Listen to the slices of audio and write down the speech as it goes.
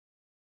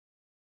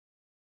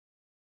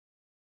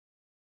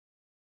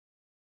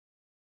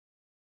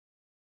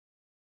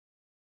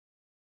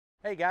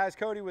Hey guys,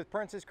 Cody with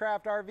Princess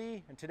Craft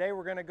RV, and today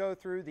we're going to go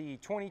through the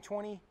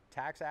 2020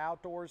 TAXA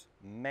Outdoors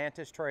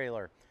Mantis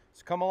trailer.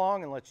 So come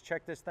along and let's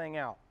check this thing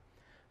out.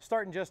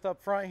 Starting just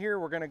up front here,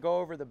 we're going to go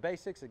over the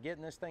basics of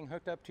getting this thing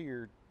hooked up to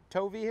your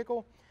tow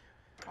vehicle.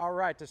 All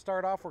right, to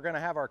start off, we're going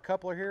to have our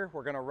coupler here.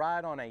 We're going to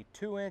ride on a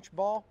 2-inch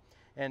ball,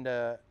 and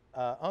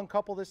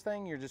uncouple this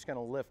thing, you're just going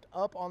to lift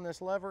up on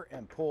this lever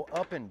and pull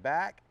up and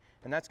back,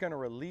 and that's going to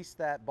release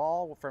that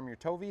ball from your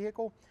tow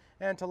vehicle.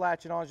 And to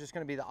latch it on is just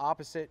going to be the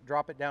opposite.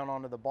 Drop it down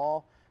onto the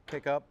ball,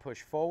 pick up,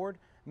 push forward.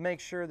 Make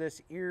sure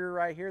this ear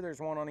right here, there's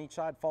one on each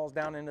side, falls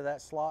down into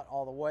that slot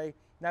all the way.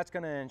 That's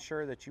going to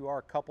ensure that you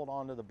are coupled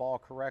onto the ball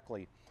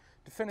correctly.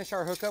 To finish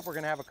our hookup, we're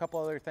going to have a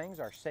couple other things.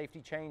 Our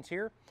safety chains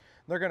here.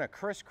 They're going to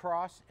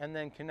crisscross and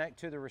then connect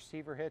to the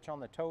receiver hitch on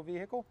the tow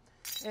vehicle.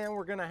 And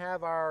we're going to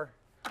have our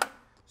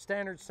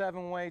standard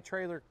 7-way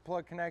trailer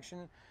plug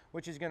connection,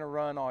 which is going to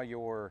run all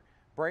your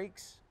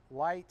brakes,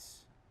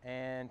 lights,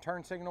 and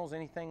turn signals,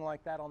 anything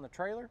like that on the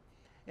trailer.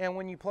 And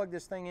when you plug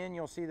this thing in,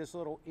 you'll see this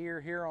little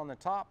ear here on the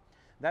top.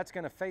 That's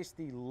going to face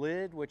the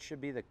lid, which should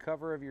be the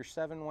cover of your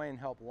 7-way, and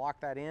help lock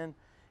that in.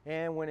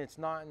 And when it's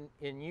not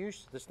in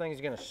use, this thing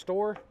is going to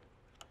store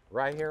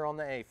right here on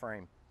the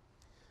A-frame.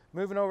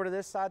 Moving over to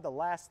this side, the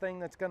last thing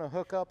that's going to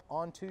hook up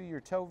onto your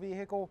tow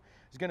vehicle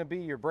is going to be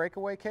your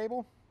breakaway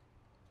cable.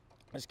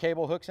 This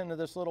cable hooks into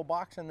this little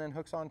box and then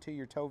hooks onto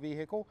your tow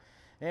vehicle.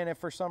 And if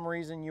for some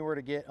reason you were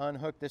to get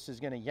unhooked, this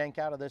is going to yank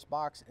out of this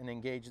box and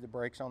engage the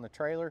brakes on the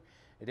trailer.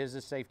 It is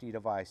a safety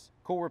device.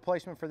 Cool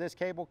replacement for this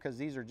cable, because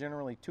these are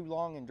generally too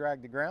long and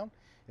drag the ground,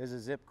 is a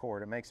zip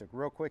cord. It makes a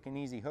real quick and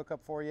easy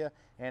hookup for you,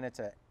 and it's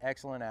an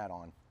excellent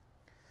add-on.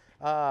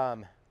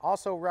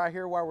 Also right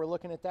here, while we're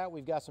looking at that,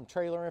 we've got some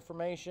trailer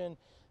information,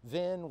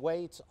 VIN,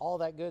 weights, all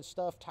that good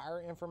stuff,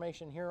 tire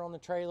information here on the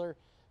trailer.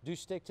 Do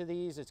stick to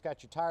these. It's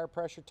got your tire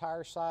pressure,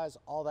 tire size,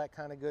 all that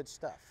kind of good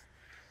stuff.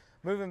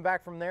 Moving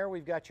back from there,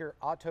 we've got your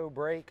auto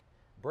brake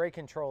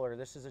controller.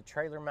 This is a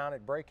trailer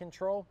mounted brake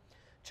control.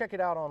 Check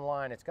it out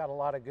online. It's got a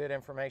lot of good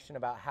information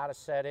about how to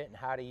set it and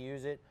how to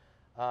use it.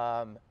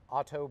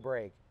 Auto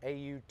brake,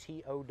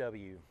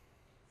 A-U-T-O-W.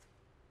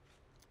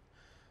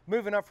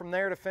 Moving up from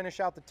there, to finish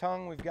out the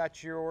tongue, we've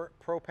got your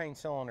propane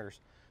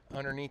cylinders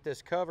underneath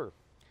this cover.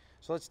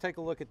 So let's take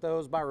a look at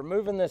those. By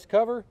removing this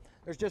cover,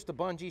 there's just a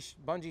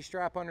bungee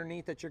strap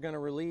underneath that you're going to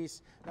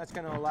release. That's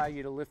going to allow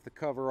you to lift the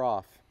cover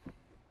off.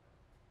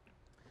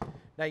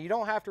 Now, you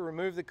don't have to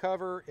remove the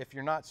cover if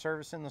you're not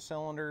servicing the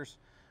cylinders.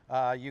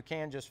 You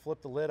can just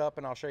flip the lid up,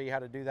 and I'll show you how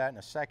to do that in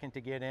a second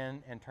to get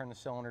in and turn the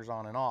cylinders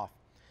on and off.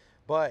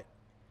 But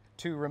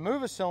to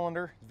remove a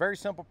cylinder, it's a very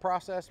simple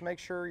process. Make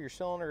sure your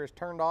cylinder is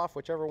turned off,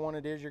 whichever one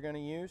it is you're going to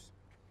use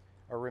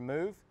or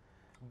remove.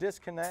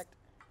 Disconnect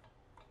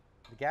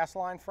the gas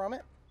line from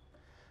it.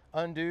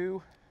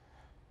 Undo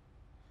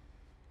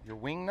your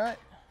wing nut.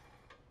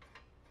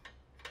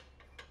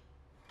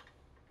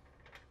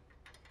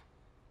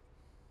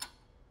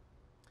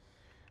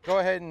 Go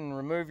ahead and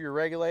remove your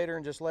regulator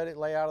and just let it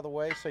lay out of the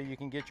way so you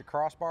can get your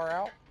crossbar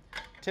out.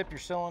 Tip your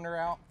cylinder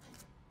out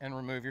and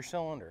remove your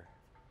cylinder.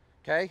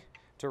 Okay,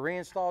 to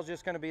reinstall is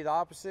just going to be the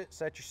opposite.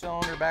 Set your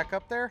cylinder back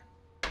up there.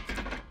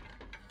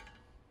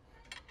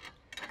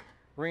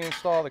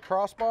 Reinstall the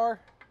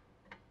crossbar.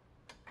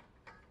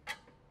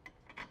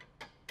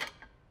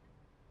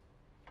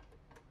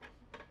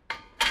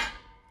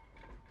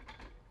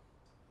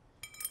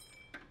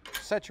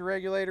 Set your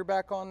regulator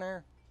back on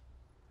there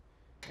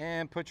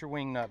and put your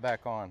wing nut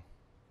back on.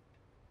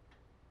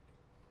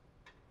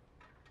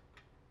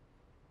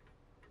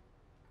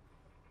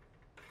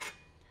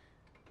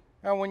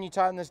 Now when you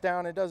tighten this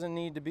down, it doesn't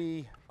need to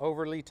be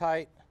overly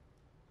tight.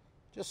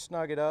 Just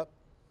snug it up.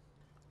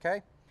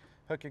 Okay?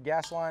 Hook your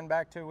gas line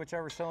back to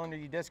whichever cylinder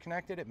you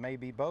disconnected. It may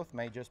be both,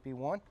 may just be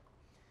one.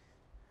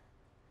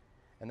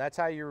 And that's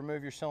how you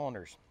remove your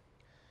cylinders.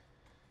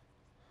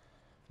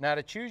 Now,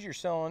 to choose your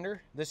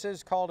cylinder, this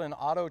is called an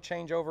auto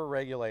changeover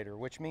regulator,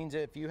 which means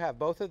if you have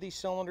both of these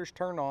cylinders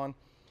turned on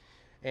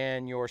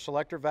and your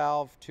selector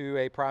valve to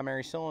a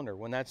primary cylinder,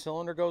 when that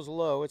cylinder goes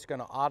low, it's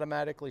going to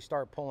automatically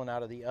start pulling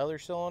out of the other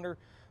cylinder,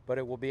 but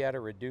it will be at a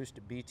reduced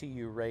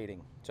BTU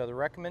rating. So the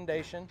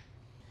recommendation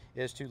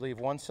is to leave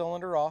one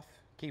cylinder off,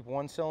 keep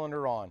one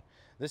cylinder on.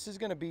 This is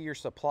going to be your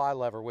supply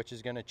lever, which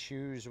is going to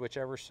choose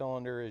whichever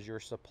cylinder is your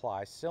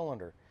supply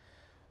cylinder.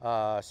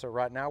 So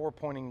right now we're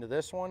pointing to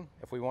this one.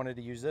 If we wanted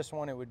to use this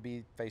one, it would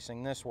be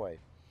facing this way.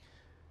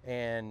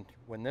 And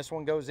when this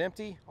one goes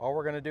empty, all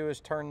we're going to do is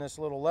turn this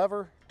little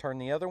lever, turn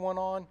the other one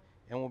on,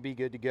 and we'll be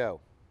good to go.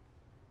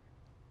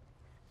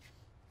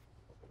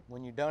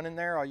 When you're done in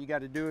there, all you got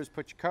to do is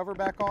put your cover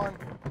back on,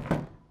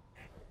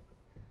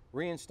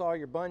 reinstall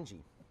your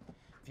bungee.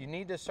 If you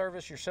need to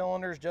service your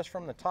cylinders just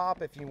from the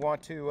top, if you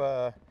want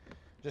to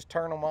just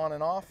turn them on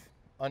and off,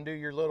 undo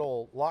your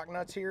little lock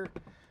nuts here,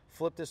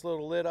 flip this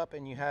little lid up,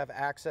 and you have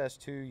access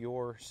to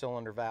your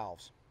cylinder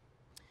valves.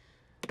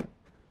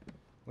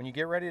 When you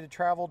get ready to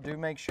travel, do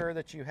make sure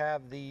that you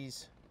have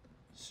these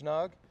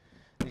snug.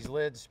 These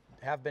lids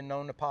have been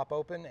known to pop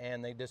open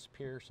and they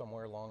disappear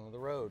somewhere along the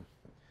road.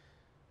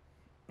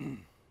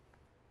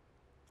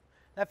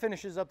 That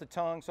finishes up the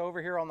tongue. So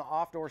over here on the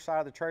off door side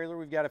of the trailer,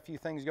 we've got a few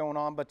things going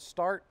on, but to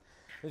start,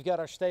 we've got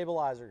our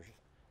stabilizers.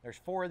 There's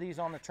 4 of these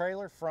on the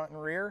trailer, front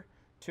and rear,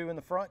 2 in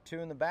the front, 2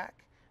 in the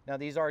back. Now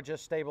these are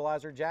just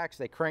stabilizer jacks.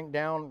 They crank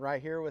down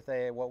right here with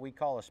a what we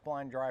call a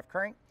spline drive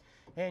crank,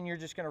 and you're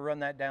just going to run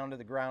that down to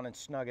the ground and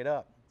snug it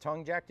up.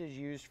 Tongue jack is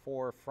used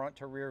for front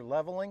to rear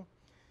leveling,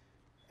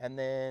 and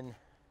then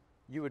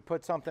you would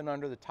put something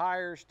under the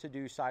tires to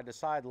do side to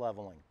side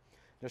leveling.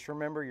 Just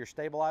remember, your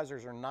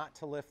stabilizers are not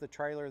to lift the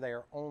trailer, they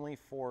are only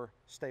for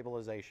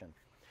stabilization.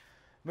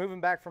 Moving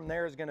back from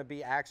there is going to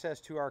be access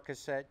to our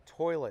cassette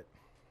toilet.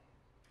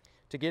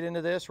 To get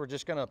into this, we're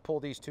just going to pull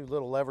these 2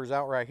 little levers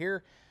out right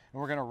here, and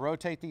we're going to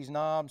rotate these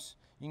knobs.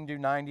 You can do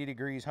 90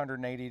 degrees,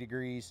 180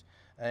 degrees,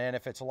 and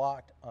if it's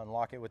locked,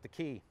 unlock it with the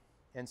key.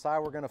 Inside,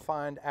 we're going to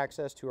find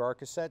access to our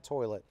cassette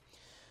toilet.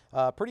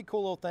 Pretty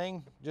cool little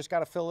thing. Just got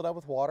to fill it up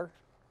with water.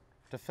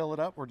 To fill it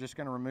up, we're just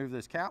going to remove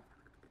this cap.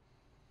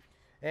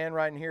 And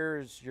right in here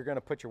is you're going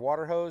to put your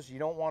water hose. You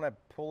don't want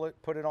to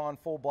put it on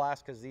full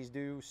blast because these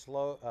do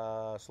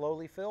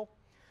slowly fill.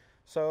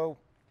 So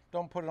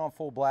don't put it on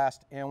full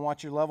blast. And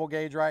watch your level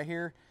gauge right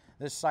here.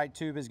 This sight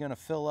tube is going to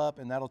fill up,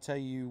 and that'll tell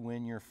you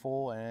when you're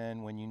full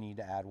and when you need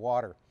to add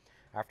water.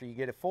 After you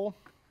get it full,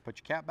 put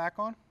your cap back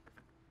on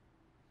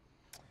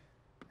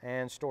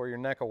and store your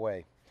neck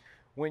away.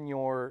 When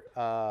your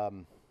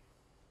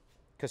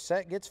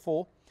cassette gets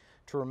full,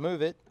 to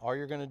remove it, all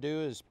you're going to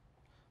do is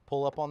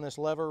pull up on this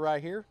lever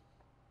right here,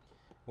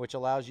 which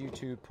allows you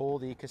to pull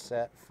the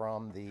cassette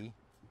from the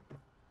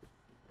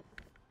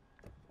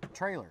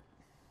trailer.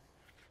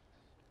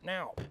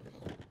 Now,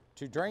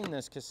 to drain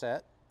this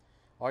cassette,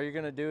 all you're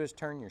going to do is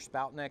turn your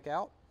spout neck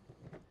out,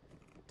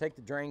 take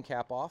the drain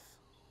cap off,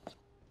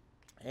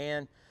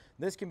 and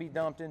this can be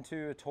dumped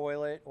into a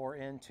toilet or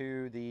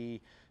into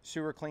the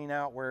sewer clean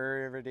out,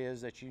 wherever it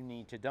is that you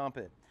need to dump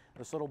it.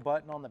 This little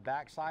button on the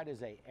back side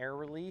is an air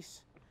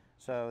release.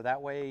 So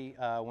that way,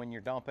 when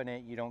you're dumping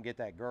it, you don't get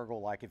that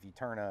gurgle like if you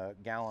turn a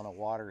gallon of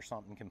water or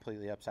something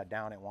completely upside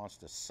down, it wants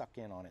to suck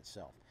in on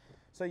itself.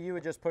 So you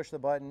would just push the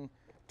button,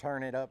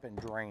 turn it up, and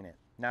drain it.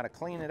 Now to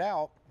clean it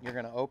out, you're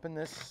going to open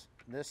this,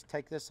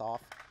 take this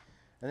off,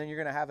 and then you're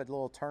going to have a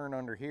little turn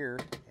under here,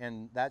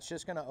 and that's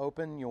just going to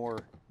open your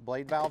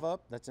blade valve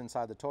up that's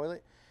inside the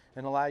toilet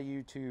and allow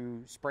you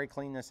to spray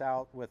clean this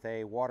out with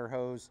a water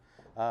hose,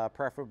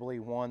 preferably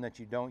one that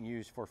you don't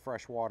use for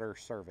freshwater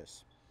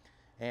service.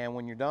 And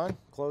when you're done,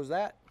 close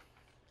that,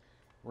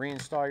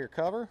 reinstall your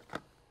cover,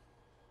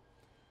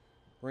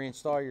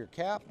 reinstall your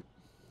cap,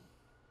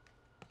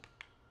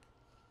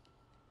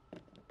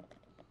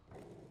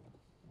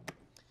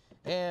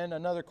 and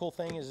another cool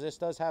thing is this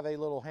does have a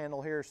little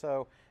handle here,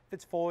 so if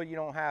it's full, you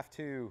don't have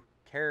to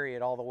carry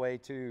it all the way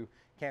to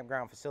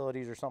campground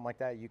facilities or something like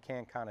that. You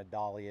can kind of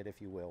dolly it,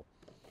 if you will.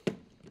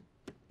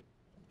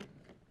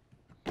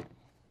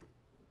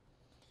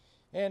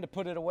 And to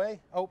put it away,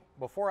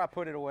 before I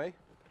put it away,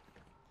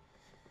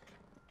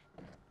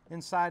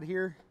 inside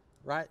here,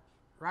 right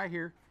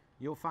here,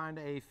 you'll find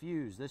a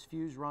fuse. This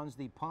fuse runs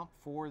the pump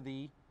for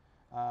the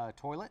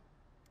toilet,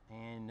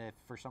 and if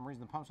for some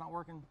reason the pump's not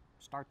working,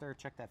 start there,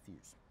 check that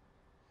fuse.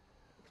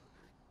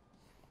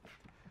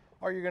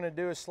 All you're going to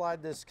do is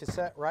slide this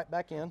cassette right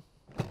back in,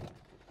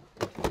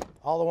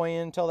 all the way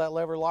in until that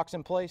lever locks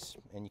in place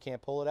and you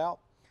can't pull it out.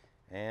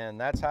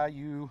 And that's how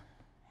you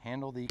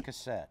handle the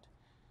cassette.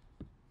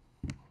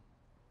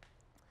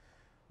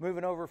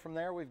 Moving over from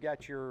there, we've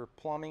got your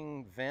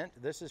plumbing vent.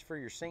 This is for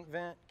your sink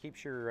vent,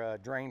 keeps your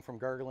drain from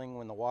gurgling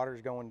when the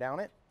water's going down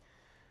it.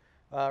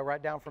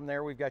 Right down from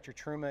there, we've got your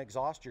Truma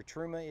exhaust. Your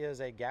Truma is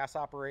a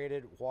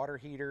gas-operated water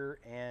heater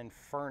and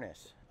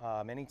furnace.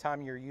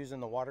 Anytime you're using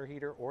the water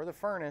heater or the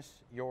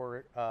furnace,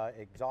 your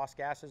exhaust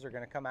gases are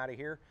going to come out of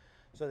here.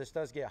 So this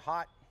does get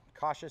hot.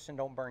 Cautious and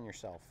don't burn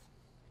yourself.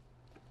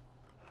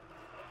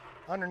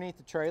 Underneath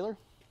the trailer,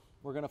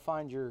 we're going to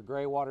find your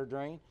gray water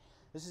drain.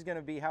 This is going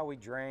to be how we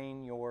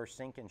drain your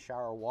sink and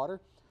shower water.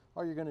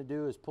 All you're going to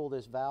do is pull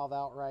this valve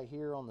out right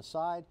here on the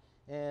side,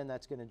 and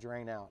that's going to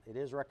drain out. It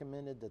is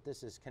recommended that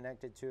this is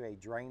connected to a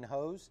drain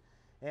hose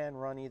and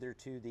run either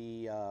to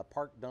the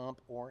park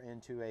dump or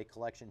into a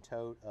collection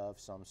tote of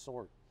some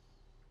sort.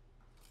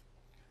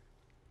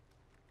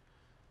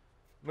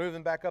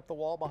 Moving back up the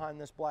wall behind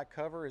this black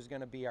cover is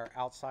going to be our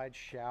outside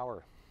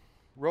shower.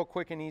 Real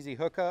quick and easy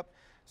hookup.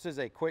 This is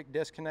a quick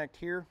disconnect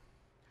here.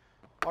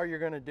 All you're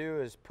going to do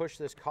is push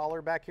this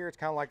collar back here. It's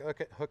kind of like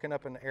hooking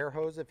up an air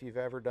hose if you've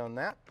ever done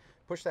that.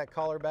 Push that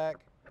collar back,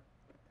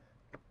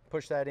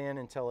 push that in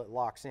until it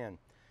locks in.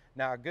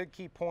 Now a good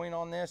key point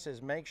on this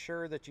is make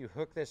sure that you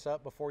hook this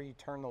up before you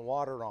turn the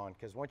water on,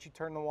 because once you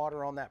turn the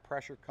water on, that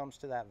pressure comes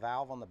to that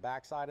valve on the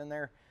back side in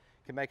there.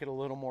 It can make it a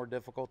little more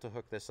difficult to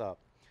hook this up.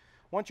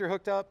 Once you're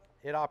hooked up,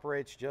 it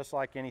operates just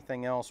like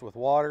anything else with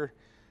water,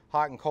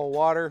 hot and cold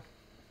water,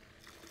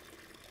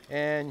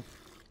 and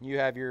you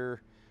have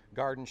your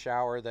garden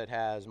shower that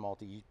has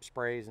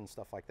multi-sprays and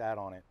stuff like that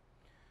on it.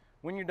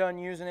 When you're done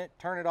using it,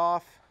 turn it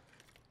off,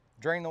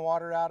 drain the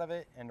water out of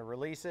it, and to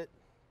release it,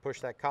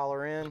 push that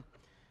collar in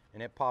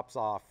and it pops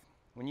off.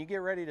 when you get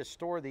ready to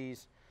store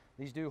these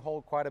do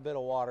hold quite a bit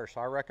of water,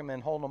 so I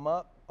recommend holding them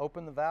up,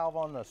 open the valve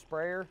on the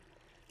sprayer,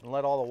 and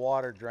let all the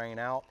water drain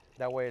out.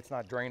 That way it's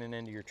not draining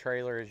into your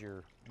trailer as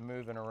you're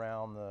moving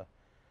around the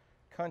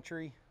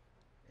country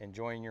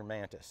enjoying your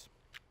Mantis.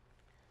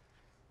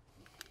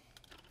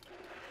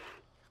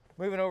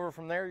 Moving over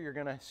from there, you're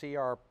gonna see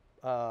our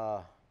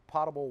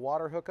potable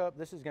water hookup.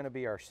 This is gonna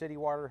be our city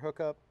water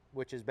hookup,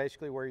 which is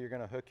basically where you're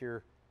gonna hook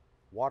your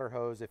water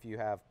hose if you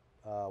have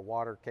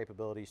water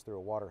capabilities through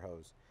a water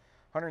hose.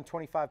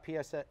 125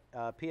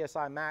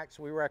 PSI max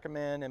we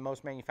recommend, and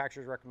most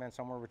manufacturers recommend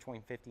somewhere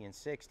between 50 and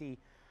 60.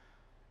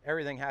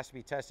 Everything has to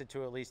be tested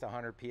to at least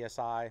 100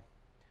 PSI.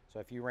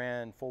 So if you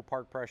ran full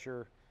park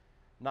pressure,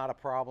 not a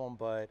problem,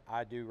 but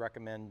I do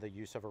recommend the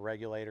use of a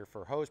regulator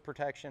for hose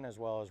protection as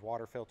well as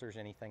water filters,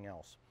 anything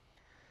else.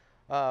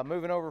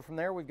 Moving over from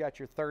there, we've got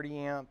your 30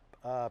 amp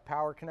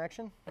power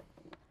connection.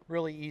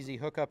 Really easy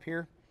hookup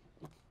here.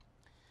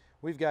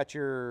 We've got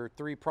your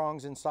 3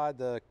 prongs inside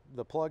the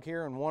plug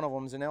here, and one of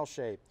them is an L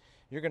shape.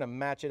 You're gonna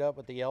match it up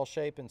with the L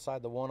shape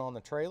inside the one on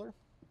the trailer.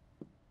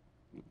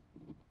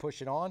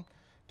 Push it on,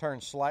 turn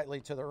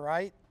slightly to the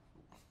right,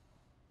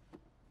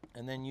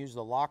 and then use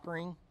the lock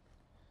ring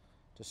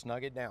to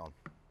snug it down.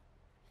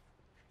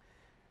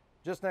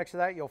 Just next to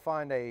that, you'll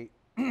find a,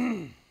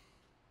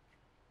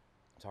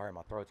 sorry,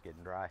 my throat's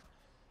getting dry.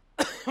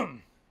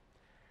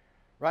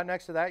 Right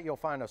next to that, you'll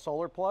find a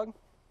solar plug,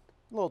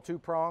 a little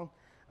 2-prong.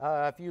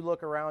 If you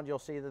look around, you'll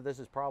see that this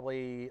is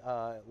probably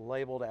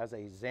labeled as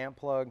a ZAMP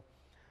plug.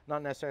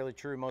 Not necessarily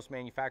true. Most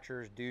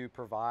manufacturers do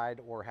provide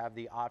or have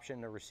the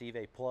option to receive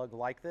a plug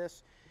like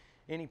this.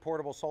 Any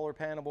portable solar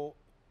panel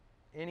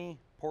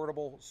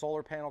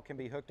can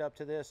be hooked up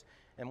to this,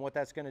 and what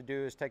that's going to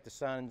do is take the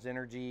sun's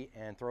energy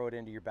and throw it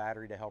into your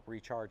battery to help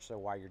recharge, so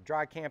while you're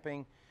dry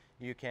camping,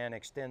 you can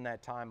extend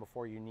that time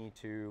before you need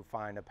to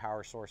find a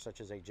power source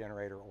such as a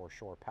generator or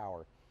shore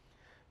power.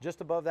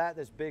 Just above that,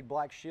 this big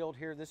black shield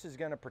here, this is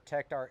going to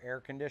protect our air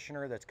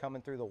conditioner that's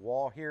coming through the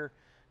wall here.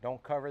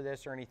 Don't cover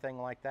this or anything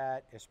like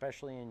that,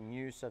 especially in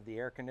use of the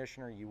air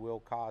conditioner. You will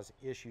cause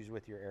issues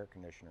with your air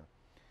conditioner.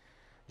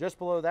 Just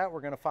below that,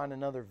 we're going to find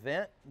another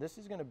vent. This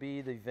is going to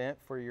be the vent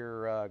for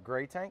your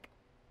gray tank.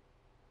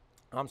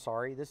 I'm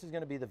sorry, this is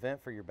going to be the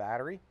vent for your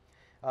battery.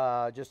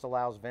 Just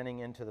allows venting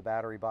into the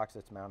battery box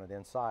that's mounted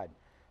inside.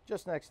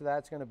 Just next to that,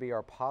 it's going to be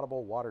our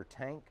potable water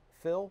tank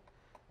fill.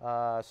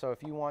 So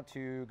if you want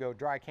to go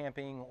dry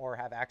camping or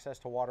have access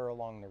to water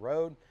along the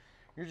road,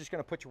 you're just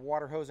going to put your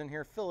water hose in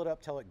here, fill it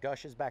up till it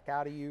gushes back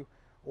out of you,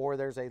 or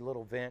there's a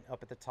little vent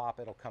up at the top,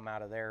 it'll come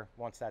out of there.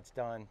 Once that's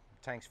done,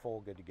 tank's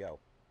full, good to go.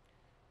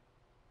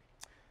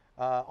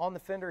 On the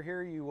fender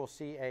here, you will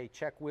see a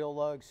check wheel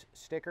lugs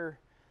sticker.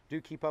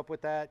 Do keep up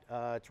with that.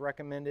 It's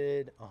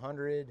recommended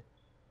 100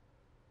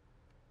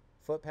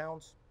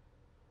 foot-pounds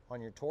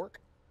on your torque.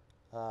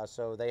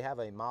 So they have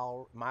a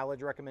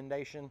mileage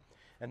recommendation.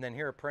 And then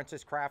here at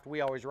Princess Craft,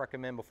 we always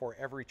recommend before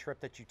every trip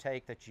that you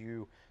take that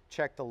you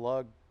check the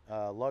lug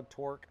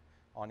torque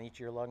on each of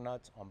your lug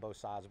nuts on both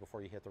sides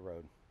before you hit the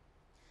road.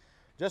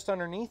 Just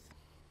underneath,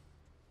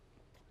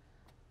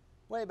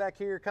 way back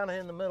here, kind of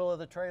in the middle of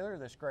the trailer,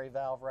 this gray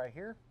valve right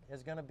here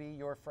is going to be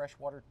your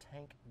freshwater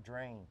tank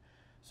drain.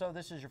 So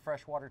this is your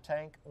freshwater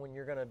tank when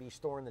you're going to be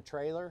storing the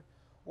trailer,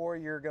 or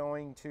you're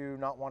going to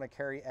not want to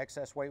carry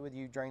excess weight with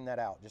you, drain that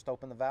out. Just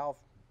open the valve,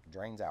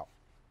 drains out.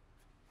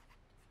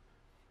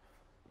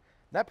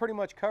 That pretty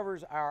much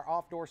covers our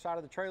off-door side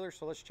of the trailer,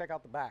 so let's check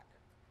out the back.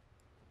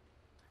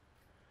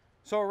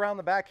 So around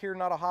the back here,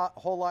 not a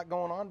whole lot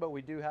going on, but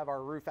we do have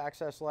our roof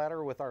access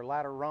ladder with our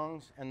ladder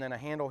rungs and then a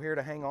handle here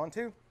to hang on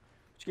to,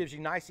 which gives you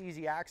nice,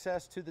 easy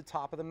access to the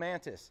top of the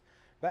Mantis.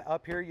 But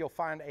up here, you'll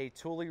find a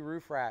Thule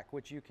roof rack,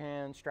 which you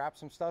can strap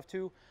some stuff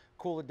to.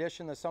 Cool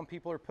addition that some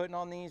people are putting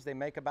on these. They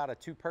make about a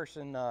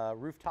 2-person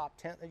rooftop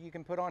tent that you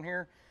can put on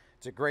here.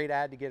 It's a great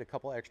add to get a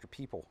couple extra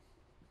people.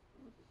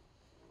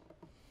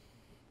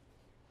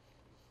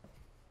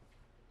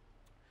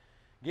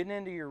 Getting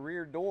into your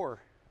rear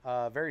door,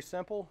 very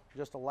simple,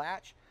 just a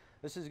latch.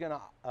 This is going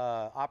to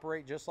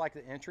operate just like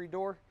the entry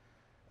door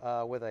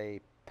with a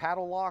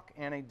paddle lock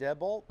and a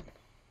deadbolt.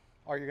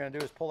 All you're going to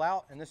do is pull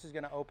out, and this is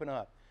going to open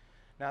up.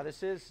 Now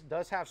this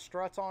does have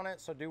struts on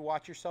it, so do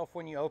watch yourself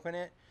when you open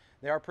it.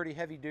 They are pretty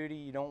heavy duty.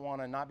 You don't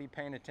want to not be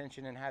paying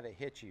attention and have it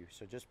hit you.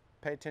 So just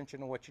pay attention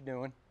to what you're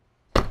doing.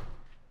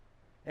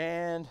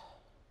 And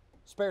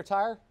spare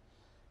tire.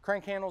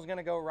 Crank handle is going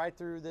to go right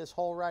through this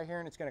hole right here,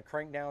 and it's going to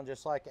crank down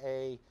just like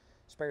a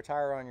spare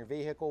tire on your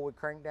vehicle would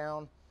crank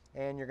down.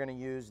 And you're going to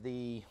use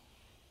the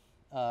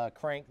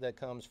crank that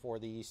comes for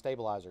the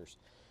stabilizers.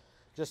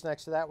 Just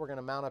next to that, we're going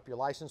to mount up your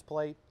license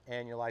plate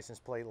and your license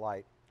plate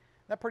light.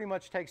 That pretty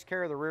much takes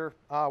care of the rear.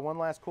 One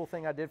last cool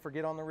thing I did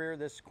forget on the rear,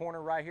 this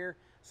corner right here,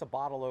 it's a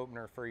bottle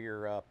opener for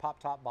your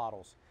pop top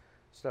bottles.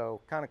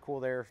 So kind of cool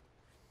there.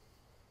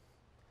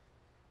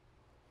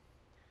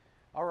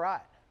 All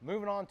right,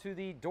 moving on to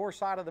the door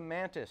side of the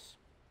Mantis.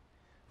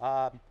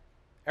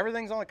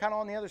 Everything's kind of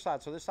on the other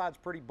side, so this side's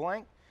pretty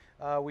blank.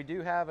 We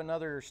do have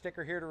another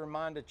sticker here to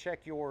remind to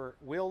check your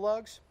wheel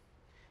lugs.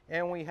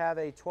 And we have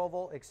a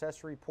 12-volt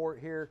accessory port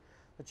here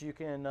that you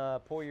can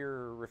pull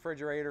your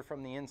refrigerator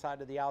from the inside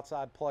to the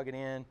outside, plug it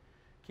in,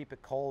 keep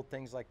it cold,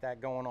 things like that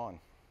going on.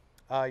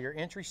 Your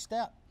entry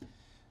step,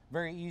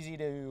 very easy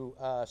to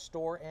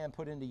store and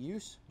put into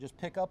use. Just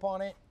pick up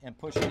on it and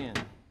push it in.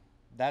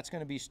 That's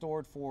going to be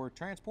stored for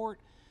transport.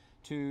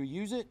 To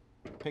use it,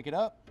 pick it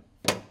up,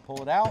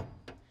 pull it out,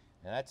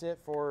 and that's it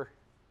for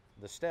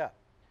the step.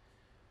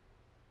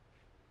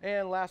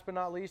 And last but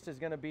not least is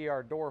going to be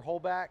our door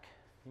holdback.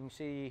 You can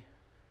see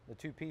the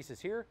two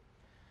pieces here.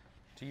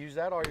 To use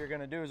that, all you're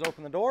going to do is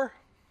open the door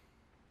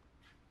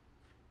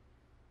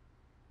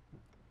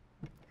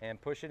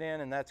and push it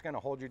in, and that's going to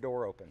hold your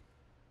door open.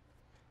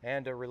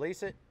 And to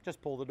release it,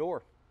 just pull the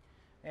door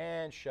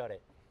and shut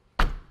it.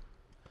 A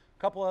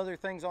couple other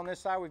things on this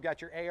side. We've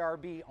got your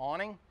ARB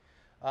awning.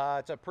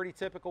 It's a pretty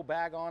typical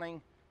bag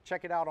awning.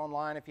 Check it out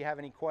online if you have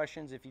any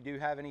questions, if you do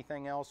have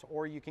anything else,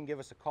 or you can give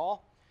us a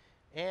call.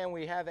 And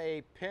we have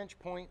a pinch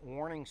point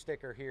warning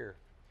sticker here.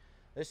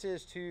 This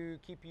is to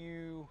keep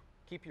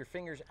your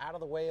fingers out of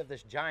the way of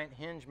this giant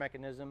hinge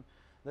mechanism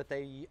that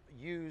they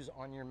use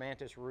on your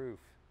Mantis roof.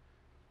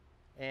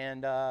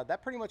 And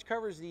that pretty much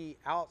covers the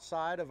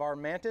outside of our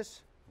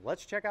Mantis.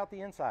 Let's check out the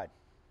inside.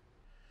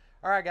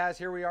 All right, guys,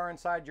 here we are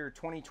inside your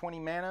 2020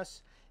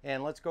 Mantis,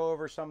 and let's go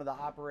over some of the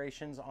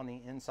operations on the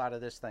inside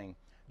of this thing.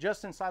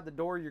 Just inside the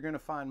door, you're going to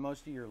find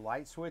most of your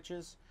light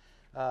switches.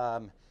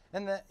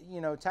 And that,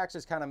 you know,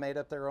 TAXA's kind of made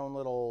up their own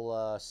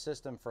little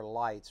system for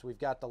lights. We've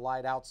got the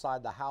light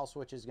outside the house,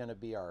 which is going to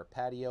be our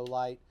patio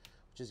light,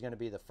 which is going to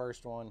be the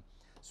first one.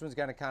 This one's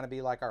going to kind of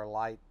be like our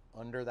light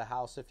under the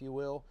house, if you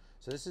will.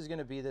 So this is going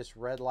to be this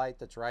red light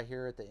that's right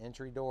here at the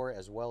entry door,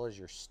 as well as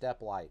your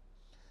step light.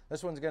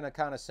 This one's going to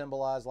kind of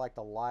symbolize like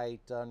the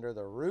light under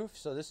the roof.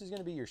 So this is going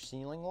to be your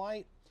ceiling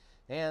light.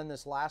 And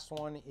this last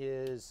one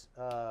is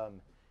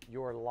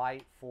your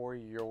light for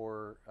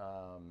your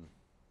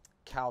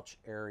couch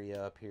area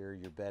up here,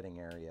 your bedding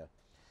area.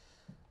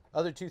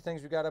 Other two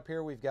things we've got up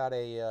here, we've got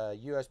a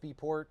USB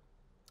port.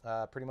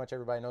 Pretty much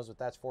everybody knows what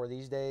that's for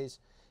these days.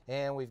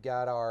 And we've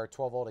got our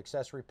 12-volt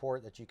accessory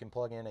port that you can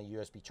plug in a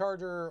USB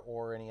charger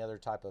or any other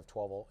type of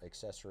 12-volt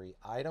accessory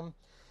item.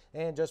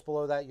 And just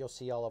below that, you'll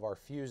see all of our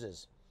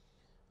fuses.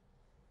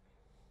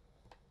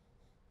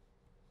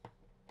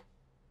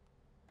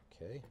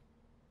 Okay,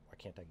 why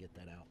can't I get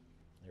that out?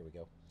 There we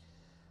go.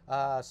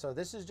 So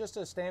this is just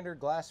a standard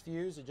glass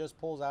fuse. It just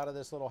pulls out of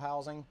this little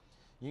housing.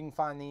 You can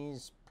find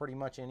these pretty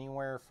much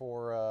anywhere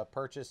for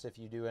purchase. If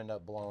you do end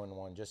up blowing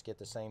one, just get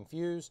the same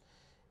fuse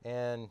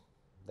and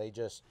they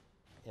just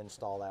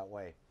install that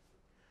way.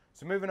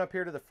 So moving up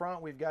here to the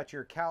front, we've got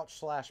your couch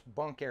slash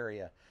bunk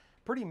area.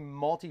 Pretty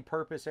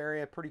multi-purpose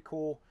area, pretty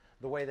cool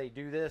the way they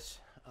do this.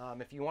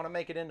 If you want to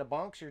make it into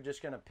bunks, you're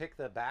just going to pick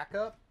the back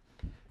up,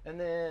 and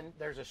then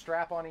there's a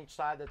strap on each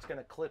side that's going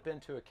to clip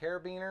into a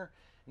carabiner,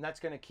 and that's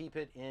going to keep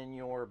it in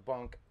your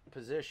bunk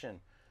position.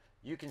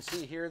 You can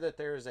see here that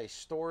there's a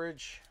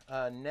storage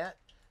net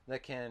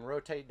that can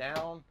rotate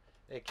down.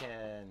 It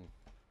can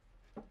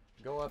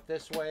go up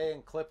this way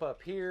and clip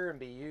up here and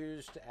be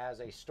used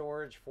as a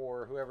storage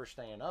for whoever's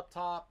staying up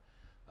top,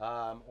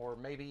 or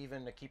maybe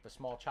even to keep a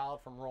small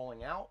child from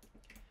rolling out.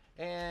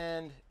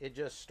 And it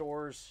just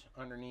stores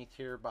underneath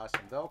here by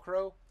some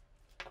Velcro.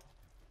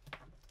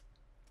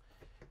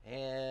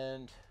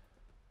 And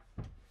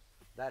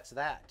that's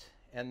that.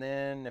 And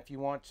then if you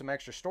want some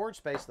extra storage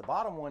space, the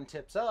bottom one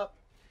tips up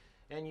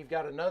and you've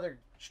got another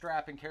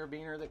strap and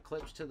carabiner that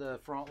clips to the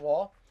front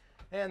wall,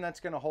 and that's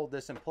going to hold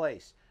this in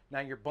place.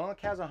 Now your bunk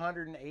has a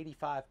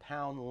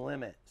 185-pound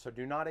limit, so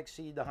do not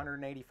exceed the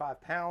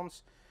 185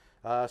 pounds.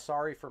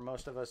 Sorry for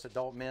most of us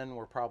adult men,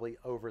 we're probably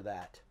over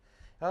that.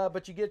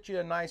 But you get you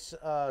a nice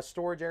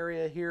storage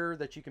area here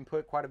that you can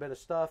put quite a bit of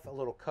stuff, a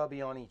little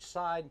cubby on each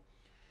side.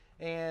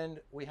 And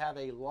we have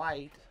a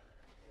light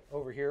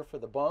over here for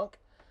the bunk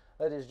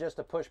that is just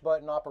a push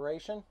button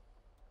operation.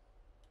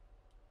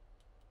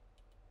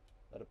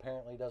 That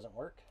apparently doesn't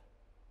work.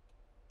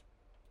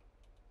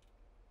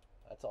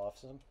 That's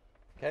awesome.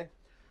 Okay,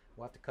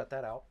 we'll have to cut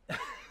that out.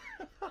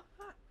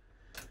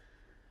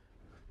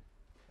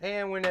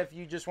 And if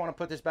you just want to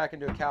put this back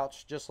into a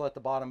couch, just let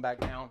the bottom back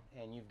down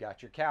and you've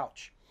got your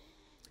couch.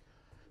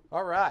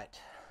 All right,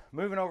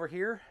 moving over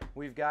here,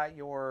 we've got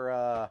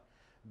your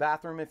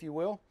bathroom, if you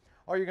will.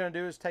 All you're going to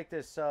do is take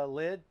this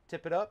lid,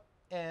 tip it up,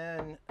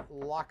 and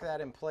lock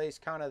that in place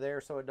kind of there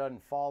so it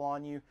doesn't fall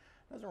on you.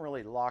 It doesn't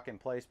really lock in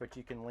place, but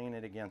you can lean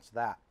it against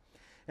that.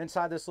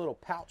 Inside this little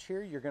pouch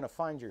here, you're going to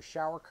find your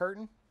shower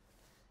curtain.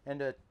 And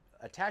to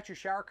attach your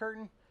shower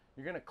curtain,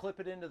 you're going to clip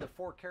it into the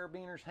 4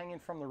 carabiners hanging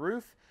from the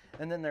roof,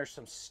 and then there's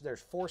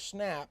 4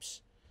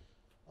 snaps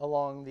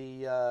along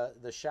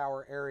the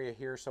shower area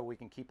here so we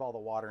can keep all the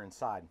water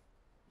inside.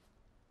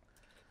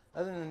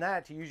 Other than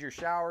that, to use your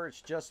shower,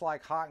 it's just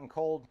like hot and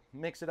cold.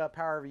 Mix it up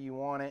however you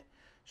want it.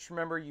 Just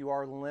remember, you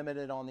are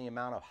limited on the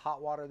amount of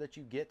hot water that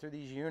you get through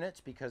these units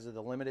because of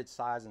the limited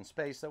size and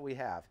space that we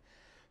have.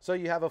 So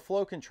you have a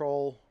flow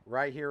control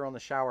right here on the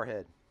shower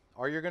head.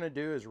 All you're going to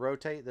do is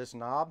rotate this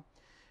knob,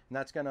 and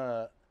that's going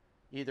to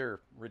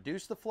either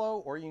reduce the flow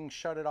or you can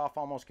shut it off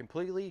almost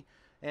completely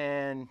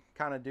and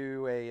kind of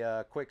do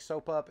a quick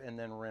soap up and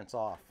then rinse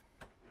off.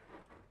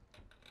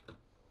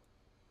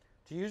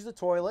 To use the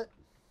toilet,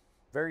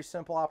 very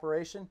simple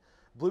operation.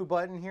 Blue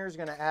button here is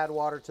going to add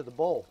water to the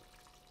bowl.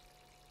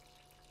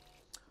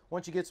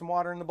 Once you get some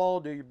water in the bowl,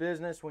 do your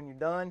business. When you're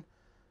done,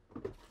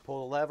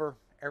 pull the lever,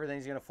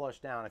 everything's going to flush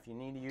down. If you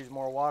need to use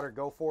more water,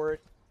 go for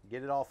it.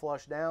 Get it all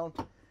flushed down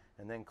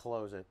and then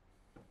close it.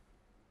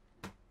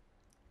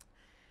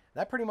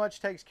 That pretty much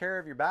takes care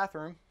of your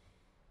bathroom.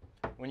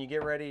 When you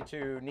get ready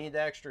to need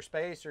the extra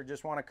space or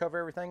just want to cover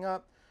everything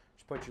up,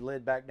 just put your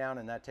lid back down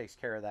and that takes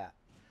care of that.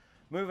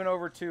 Moving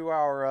over to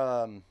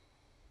our,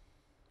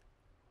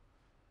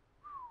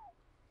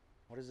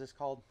 what is this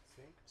called?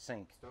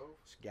 Sink. Stove?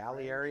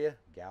 Galley area?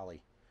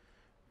 Galley.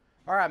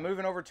 All right,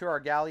 moving over to our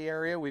galley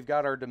area, we've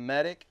got our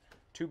Dometic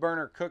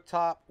 2-burner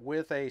cooktop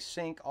with a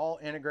sink all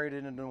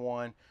integrated into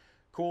one.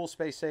 Cool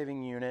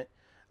space-saving unit.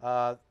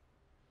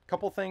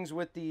 Couple things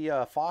with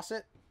the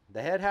faucet.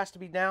 The head has to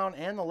be down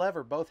and the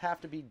lever both have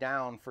to be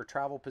down for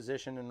travel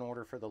position in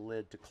order for the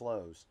lid to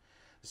close.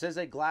 This is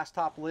a glass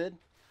top lid.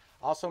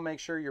 Also make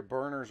sure your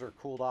burners are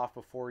cooled off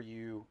before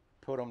you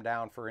put them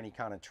down for any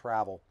kind of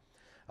travel.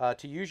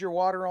 To use your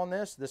water on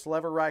this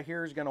lever right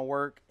here is going to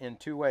work in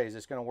two ways.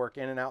 It's going to work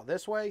in and out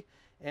this way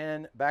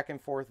and back and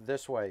forth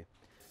this way.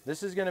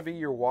 This is going to be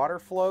your water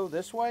flow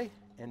this way,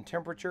 and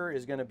temperature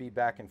is going to be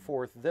back and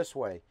forth this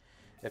way.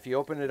 If you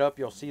open it up,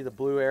 you'll see the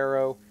blue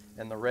arrow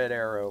and the red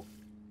arrow.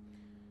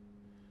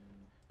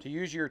 To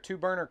use your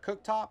 2-burner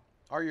cooktop,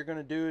 all you're going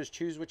to do is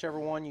choose whichever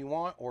one you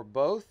want or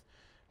both.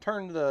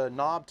 Turn the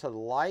knob to the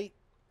light,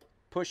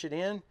 push it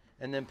in,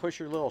 and then push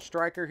your little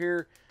striker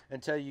here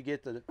until you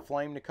get the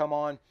flame to come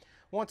on.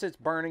 Once it's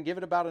burning, give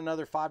it about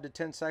another 5 to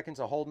 10 seconds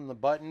of holding the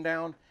button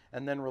down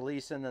and then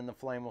release, and then the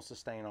flame will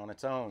sustain on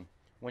its own.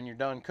 When you're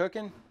done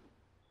cooking,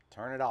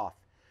 turn it off.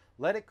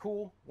 Let it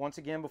cool once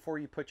again before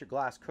you put your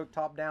glass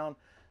cooktop down,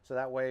 so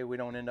that way we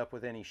don't end up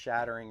with any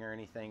shattering or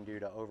anything due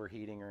to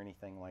overheating or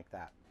anything like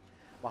that.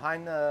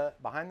 Behind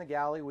the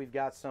galley, we've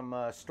got some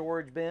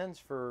storage bins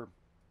for,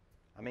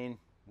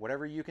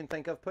 whatever you can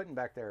think of putting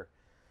back there.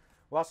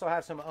 We also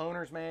have some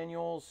owner's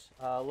manuals,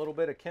 a little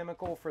bit of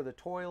chemical for the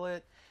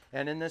toilet,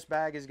 and in this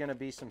bag is going to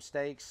be some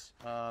stakes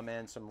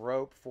and some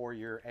rope for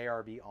your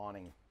ARB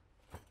awning.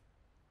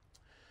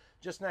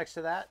 Just next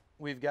to that,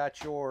 we've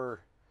got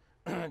your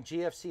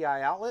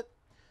GFCI outlet.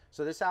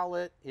 So this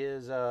outlet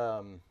is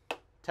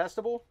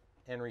testable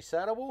and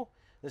resettable.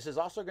 This is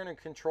also going to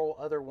control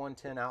other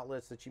 110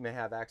 outlets that you may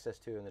have access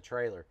to in the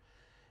trailer.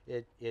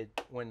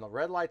 When the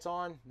red light's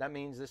on, that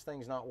means this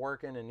thing's not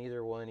working, and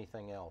neither will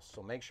anything else.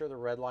 So make sure the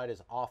red light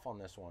is off on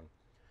this one.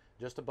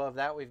 Just above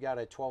that, we've got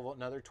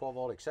another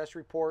 12-volt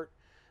accessory port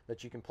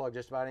that you can plug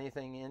just about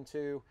anything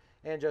into.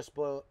 And just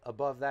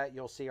above that,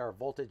 you'll see our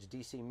voltage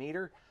DC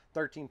meter,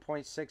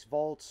 13.6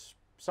 volts.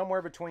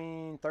 Somewhere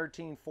between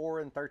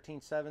 13.4 and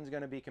 13.7 is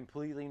going to be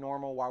completely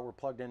normal while we're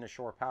plugged into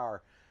shore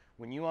power.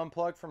 When you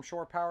unplug from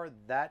shore power,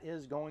 that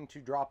is going to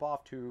drop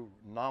off to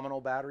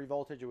nominal battery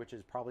voltage, which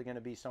is probably going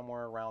to be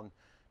somewhere around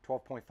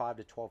 12.5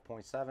 to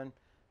 12.7.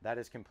 That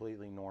is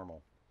completely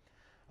normal.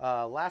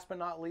 Last but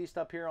not least,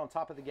 up here on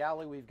top of the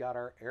galley, we've got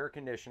our air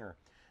conditioner.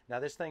 Now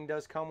this thing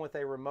does come with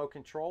a remote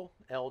control,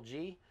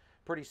 LG.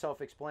 Pretty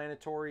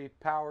self-explanatory: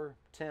 power,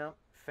 temp,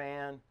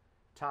 fan,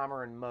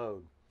 timer, and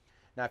mode.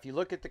 Now if you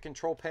look at the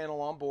control panel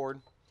on board,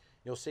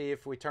 you'll see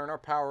if we turn our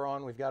power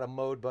on, we've got a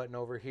mode button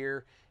over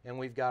here, and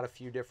we've got a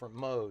few different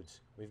modes.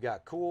 We've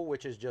got cool,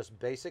 which is just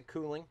basic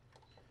cooling.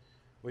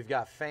 We've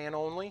got fan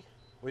only.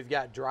 We've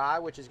got dry,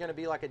 which is going to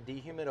be like a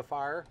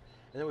dehumidifier.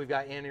 And then we've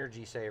got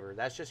energy saver.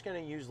 That's just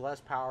going to use less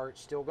power.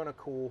 It's still going to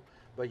cool,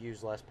 but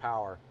use less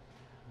power.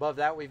 Above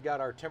that, we've got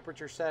our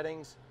temperature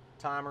settings,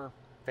 timer,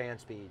 fan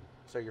speed.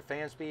 So your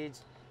fan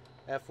speeds,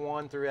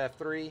 F1 through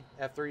F3.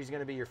 F3 is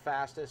going to be your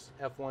fastest.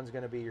 F1 is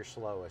going to be your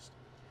slowest.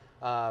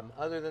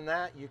 Other than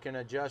that, you can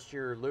adjust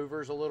your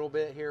louvers a little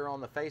bit here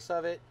on the face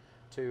of it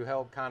to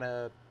help kind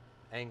of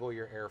angle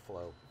your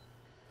airflow.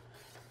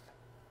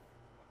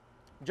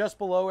 Just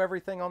below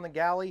everything on the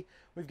galley,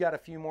 we've got a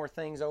few more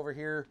things over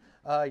here.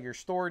 Your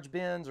storage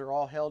bins are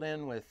all held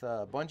in with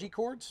bungee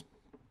cords.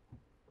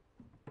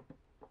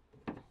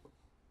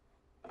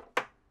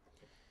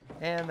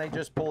 And they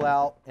just pull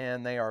out,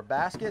 and they are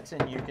baskets,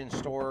 and you can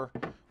store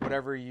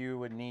whatever you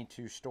would need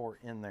to store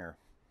in there.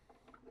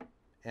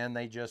 And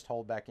they just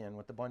hold back in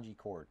with the bungee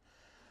cord.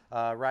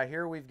 Right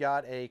here we've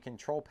got a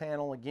control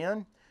panel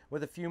again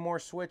with a few more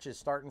switches.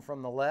 Starting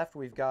from the left,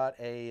 we've got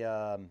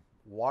a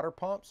water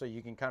pump, so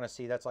you can kind of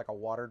see that's like a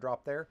water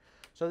drop there.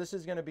 So this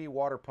is going to be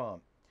water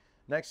pump.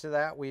 Next to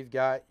that, we've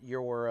got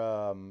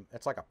your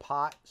it's like a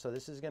pot, so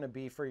this is going to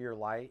be for your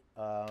light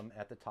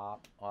at the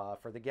top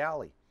for the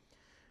galley.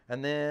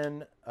 And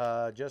then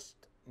just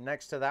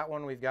next to that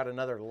one, we've got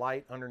another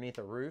light underneath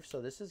the roof,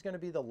 so this is going to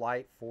be the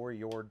light for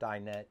your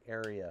dinette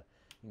area.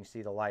 You can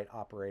see the light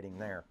operating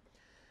there.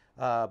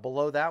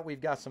 Below that,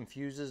 we've got some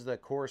fuses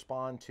that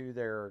correspond to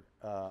their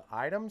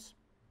items.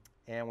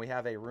 And we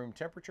have a room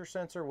temperature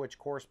sensor, which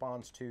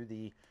corresponds to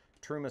the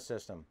Truma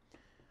system.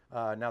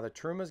 Now the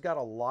Truma's got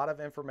a lot of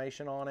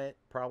information on it,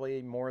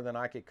 probably more than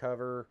I could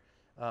cover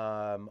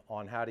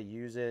on how to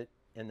use it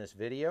in this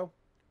video.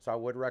 So I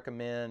would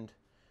recommend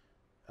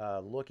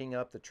looking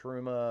up the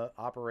Truma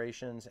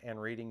operations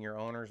and reading your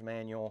owner's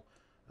manual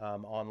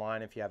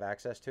online if you have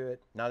access to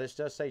it. Now this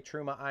does say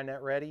Truma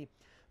iNet ready.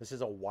 This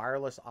is a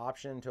wireless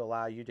option to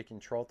allow you to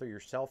control through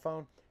your cell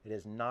phone. It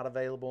is not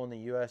available in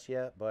the US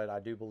yet, but I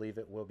do believe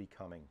it will be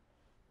coming.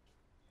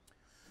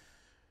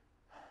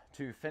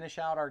 To finish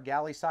out our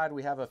galley side,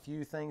 we have a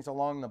few things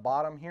along the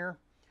bottom here.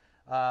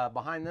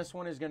 Behind this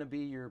one is going to be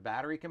your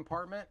battery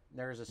compartment.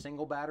 There's a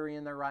single battery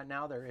in there right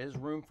now. There is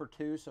room for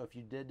two, so if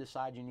you did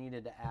decide you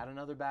needed to add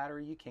another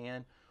battery, you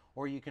can,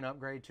 or you can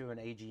upgrade to an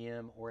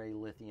AGM or a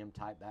lithium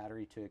type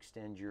battery to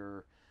extend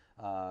your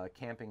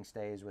camping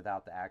stays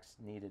without the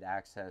needed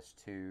access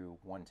to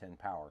 110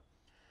 power.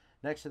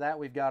 Next to that,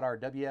 we've got our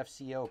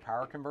WFCO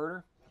power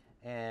converter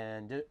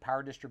and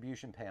power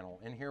distribution panel.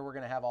 In here, we're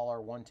going to have all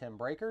our 110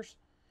 breakers,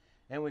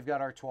 and we've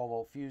got our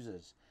 12-volt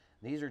fuses.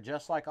 These are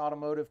just like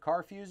automotive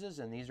car fuses,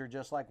 and these are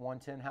just like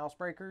 110 house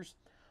breakers.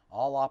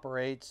 All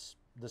operates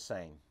the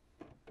same.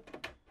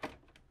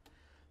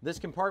 This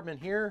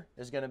compartment here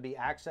is going to be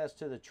access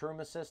to the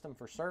Truma system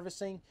for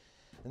servicing,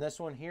 and this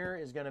one here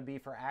is going to be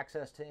for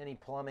access to any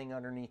plumbing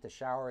underneath the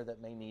shower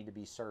that may need to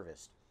be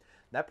serviced.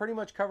 That pretty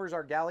much covers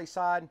our galley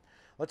side.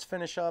 Let's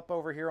finish up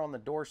over here on the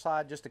door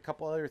side. Just a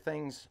couple other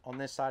things on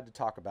this side to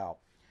talk about.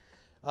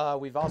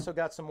 We've also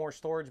got some more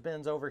storage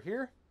bins over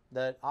here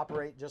that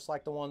operate just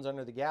like the ones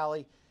under the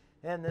galley.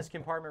 And this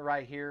compartment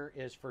right here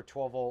is for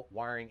 12-volt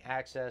wiring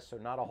access, so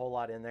not a whole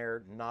lot in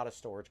there, not a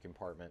storage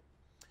compartment.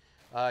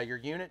 Your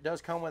unit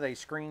does come with a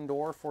screen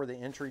door for the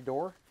entry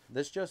door.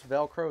 This just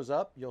Velcros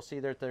up. You'll see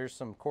that there's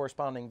some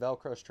corresponding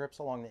Velcro strips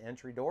along the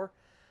entry door.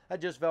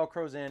 That just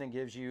Velcros in and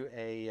gives you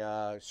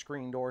a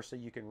screen door so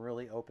you can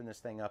really open this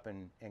thing up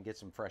and get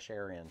some fresh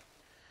air in.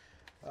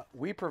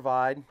 We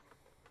provide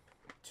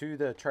to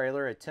the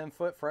trailer a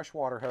 10-foot fresh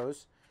water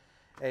hose,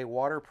 a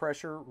water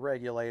pressure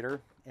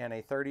regulator, and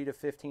a 30 to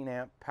 15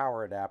 amp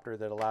power adapter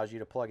that allows you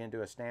to plug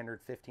into a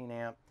standard 15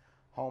 amp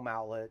home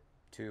outlet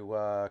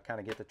to kind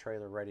of get the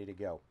trailer ready to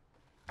go.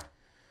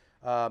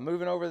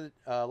 Moving over,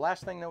 the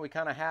last thing that we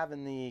kind of have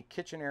in the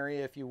kitchen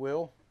area, if you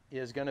will,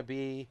 is going to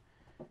be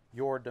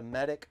your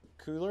Dometic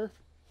cooler.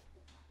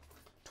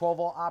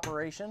 12-volt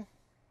operation.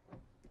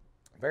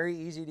 Very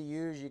easy to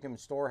use. You can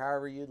store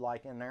however you'd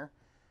like in there.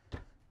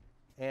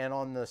 And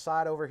on the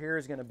side over here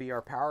is going to be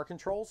our power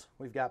controls.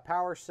 We've got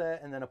power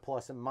set and then a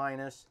plus and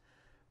minus.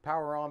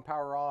 Power on,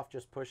 power off,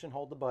 just push and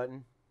hold the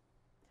button.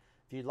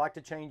 If you'd like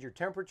to change your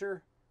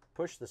temperature,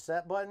 push the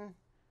set button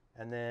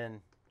and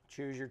then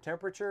choose your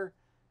temperature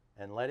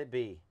and let it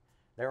be.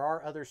 There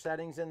are other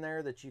settings in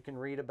there that you can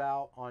read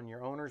about on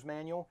your owner's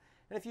manual.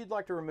 And if you'd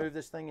like to remove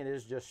this thing, it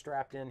is just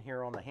strapped in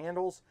here on the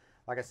handles.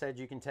 Like I said,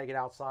 you can take it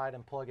outside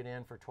and plug it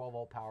in for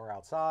 12-volt power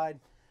outside.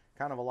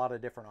 Kind of a lot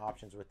of different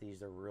options with these.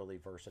 They're really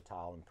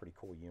versatile and pretty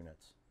cool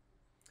units.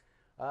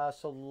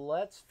 So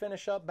let's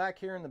finish up back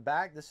here in the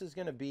back. This is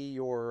going to be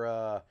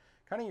your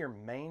kind of your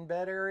main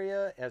bed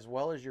area as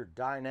well as your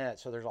dinette.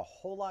 So there's a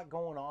whole lot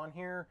going on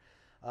here.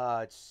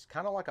 It's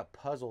kind of like a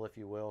puzzle, if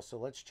you will. So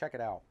let's check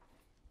it out.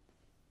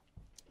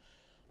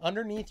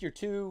 Underneath your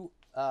two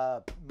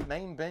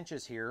main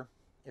benches here,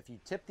 if you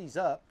tip these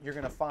up, you're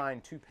going to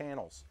find two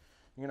panels.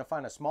 You're going to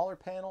find a smaller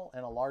panel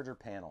and a larger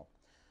panel.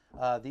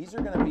 These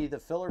are going to be the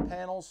filler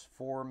panels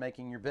for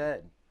making your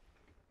bed.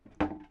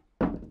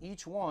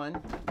 Each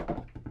one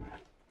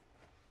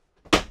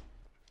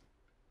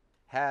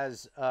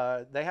has,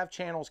 they have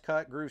channels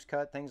cut, grooves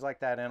cut, things like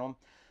that in them.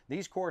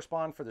 These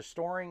correspond for the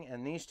storing,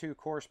 and these two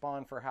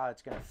correspond for how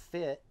it's going to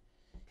fit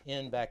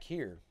in back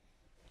here.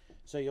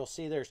 So you'll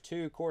see there's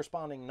two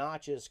corresponding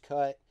notches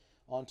cut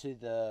onto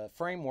the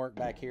framework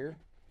back here,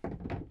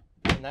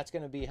 and that's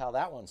going to be how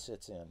that one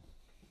sits in.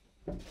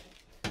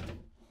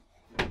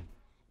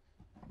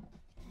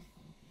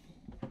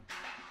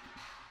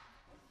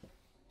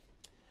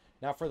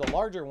 Now for the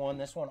larger one,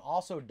 this one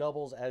also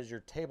doubles as your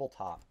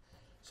tabletop.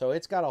 So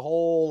it's got a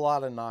whole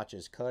lot of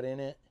notches cut in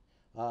it,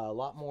 a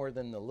lot more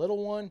than the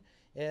little one,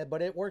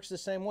 but it works the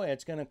same way.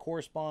 It's going to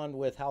correspond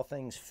with how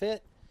things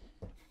fit.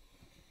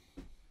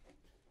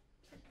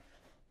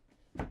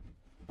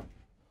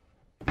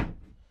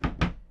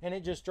 And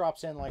it just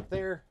drops in like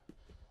there,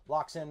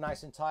 locks in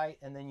nice and tight,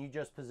 and then you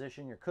just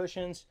position your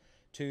cushions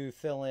to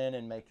fill in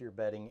and make your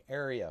bedding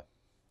area.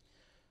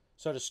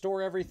 So to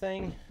store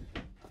everything,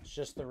 it's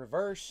just the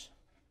reverse.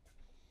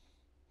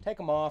 Take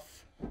them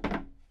off.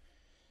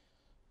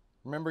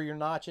 Remember, your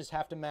notches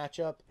have to match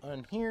up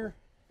on here.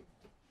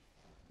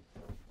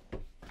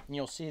 And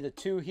you'll see the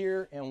two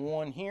here and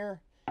one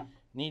here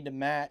need to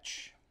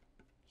match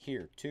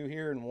here. Two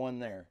here and one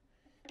there.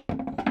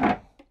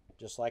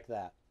 Just like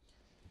that.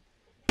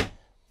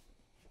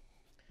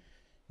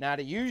 Now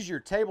to use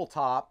your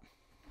tabletop,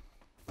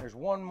 there's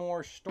one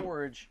more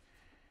storage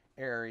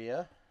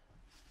area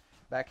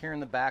back here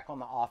in the back on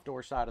the off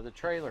door side of the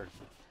trailer.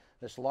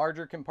 This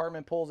larger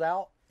compartment pulls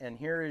out and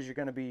here is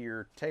going to be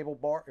your table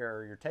bar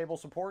or your table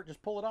support.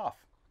 Just pull it off.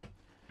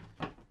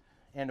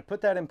 And to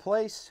put that in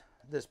place,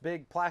 this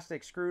big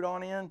plastic screwed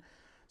on end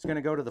is going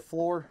to go to the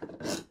floor,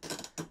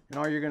 and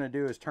all you're going to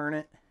do is turn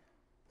it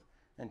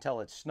until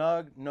it's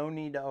snug. No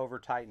need to over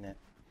tighten it.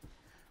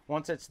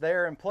 Once it's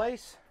there in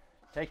place,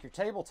 take your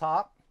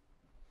tabletop,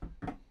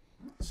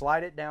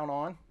 slide it down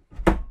on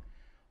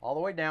all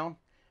the way down,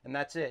 and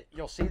that's it.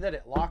 You'll see that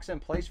it locks in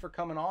place for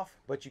coming off,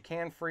 but you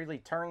can freely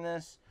turn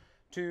this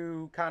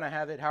to kind of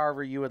have it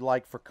however you would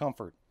like for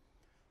comfort.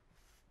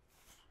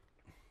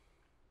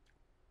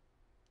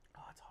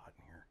 Oh, it's hot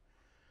in here.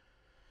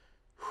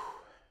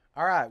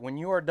 All right, when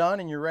you are done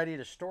and you're ready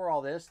to store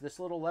all this, this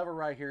little lever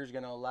right here is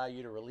going to allow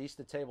you to release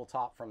the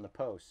tabletop from the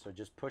post. So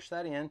just push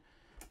that in,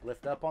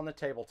 lift up on the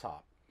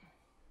tabletop.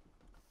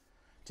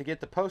 To get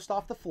the post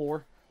off the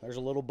floor, there's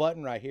a little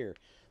button right here.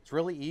 It's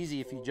really easy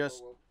if you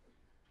just...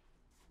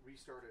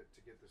 Restart it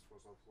to get this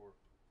post off the floor.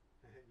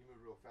 You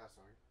moved real fast,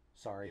 sorry.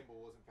 Sorry. The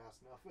gimbal wasn't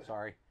fast enough.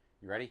 Sorry.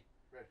 You ready?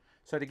 Ready.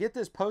 So to get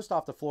this post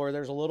off the floor,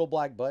 there's a little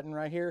black button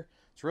right here.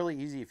 It's really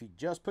easy. If you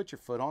just put your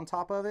foot on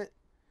top of it,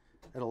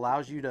 it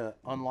allows you to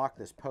unlock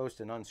this post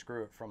and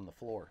unscrew it from the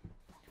floor.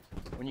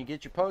 When you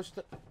get your post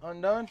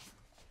undone,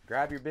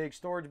 grab your big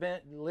storage bin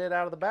lid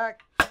out of the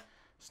back,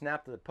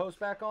 snap the post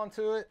back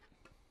onto it,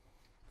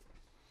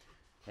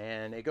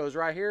 and it goes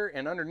right here,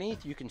 and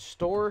underneath you can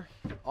store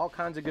all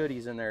kinds of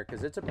goodies in there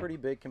because it's a pretty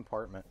big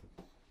compartment.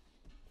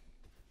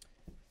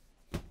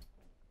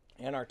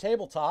 And our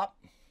tabletop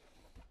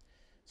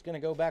is going to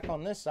go back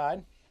on this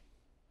side.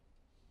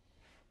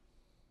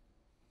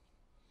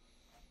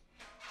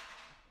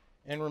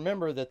 And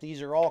remember that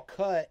these are all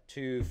cut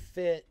to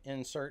fit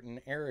in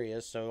certain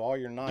areas, so all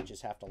your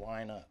notches have to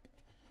line up.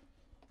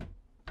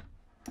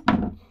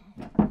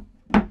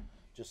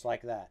 Just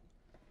like that.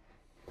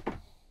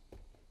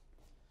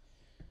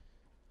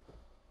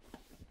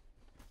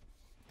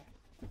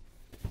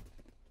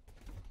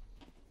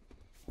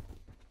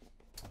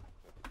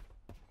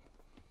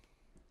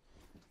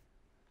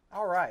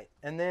 All right,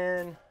 and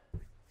then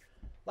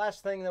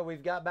last thing that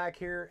we've got back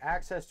here,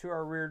 access to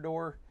our rear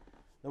door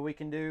that we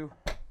can do.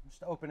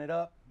 Just open it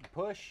up,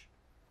 push,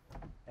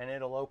 and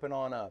it'll open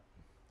on up.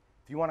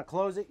 If you want to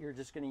close it, you're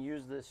just going to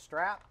use this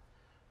strap,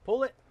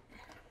 pull it,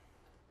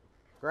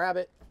 grab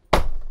it,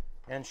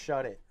 and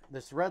shut it.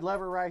 This red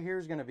lever right here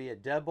is going to be a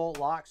deadbolt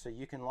lock, so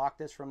you can lock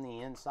this from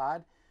the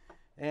inside,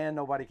 and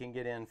nobody can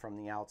get in from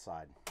the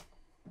outside.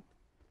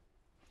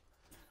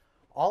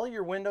 All of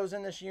your windows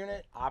in this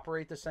unit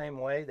operate the same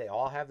way. They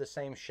all have the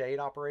same shade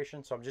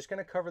operation, so I'm just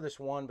going to cover this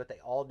one, but they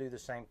all do the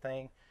same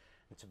thing.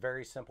 It's a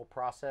very simple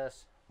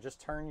process. Just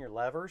turn your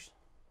levers,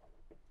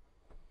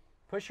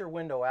 push your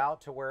window out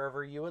to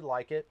wherever you would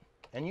like it,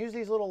 and use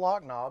these little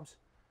lock knobs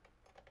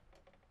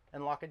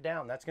and lock it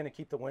down. That's going to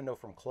keep the window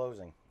from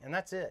closing, and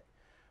that's it.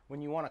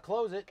 When you want to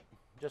close it,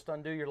 just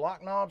undo your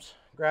lock knobs,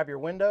 grab your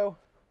window,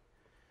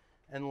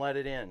 and let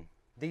it in.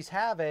 These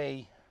have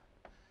a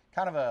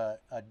kind of a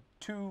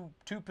two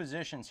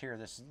positions here.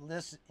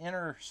 This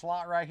inner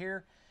slot right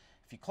here,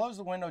 if you close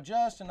the window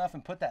just enough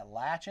and put that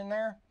latch in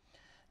there,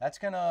 that's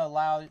going to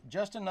allow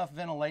just enough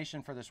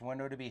ventilation for this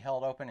window to be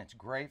held open. It's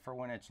great for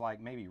when it's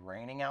like maybe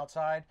raining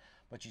outside,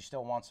 but you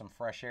still want some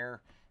fresh air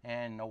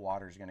and no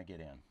water is going to get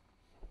in.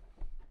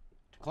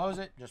 To close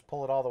it, just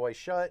pull it all the way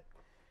shut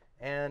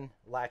and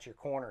latch your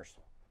corners.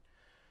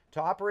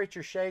 To operate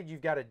your shade,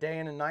 you've got a day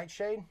and a night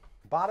shade.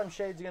 Bottom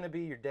shade is going to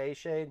be your day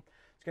shade.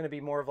 It's going to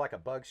be more of like a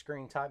bug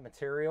screen type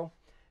material.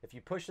 If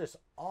you push this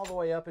all the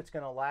way up, it's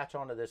going to latch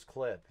onto this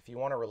clip. If you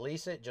want to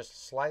release it,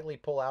 just slightly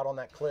pull out on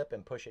that clip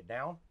and push it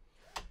down.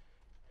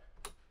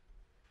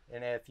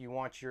 And if you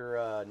want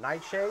your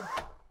night shade,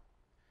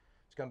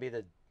 it's going to be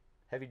the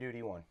heavy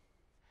duty one.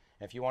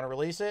 If you want to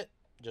release it,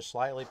 just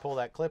slightly pull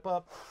that clip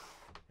up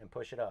and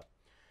push it up.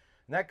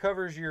 And that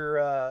covers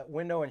your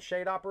window and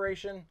shade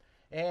operation.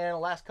 And the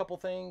last couple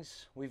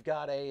things, we've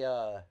got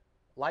a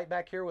light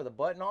back here with a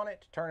button on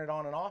it to turn it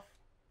on and off.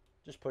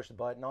 Just push the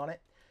button on it.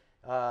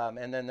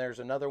 And then there's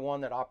another one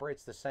that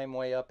operates the same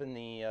way up in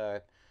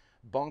the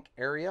bunk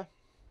area.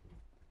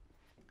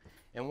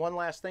 And one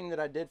last thing that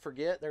I did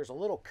forget, there's a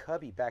little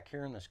cubby back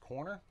here in this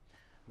corner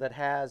that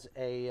has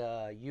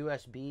a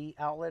USB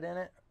outlet in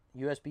it,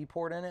 USB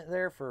port in it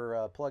there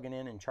for plugging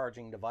in and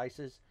charging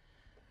devices,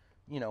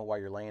 you know, while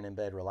you're laying in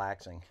bed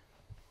relaxing.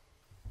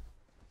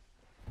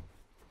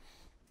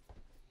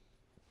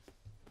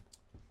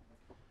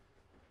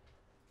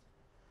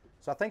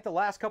 So I think the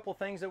last couple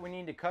things that we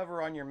need to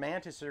cover on your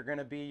Mantis are going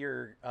to be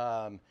your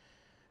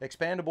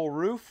expandable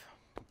roof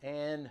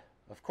and,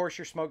 of course,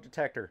 your smoke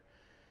detector.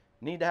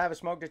 Need to have a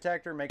smoke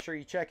detector. Make sure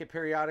you check it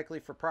periodically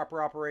for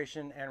proper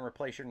operation and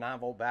replace your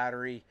 9-volt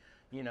battery,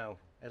 you know,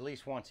 at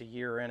least once a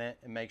year in it,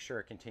 and make sure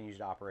it continues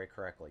to operate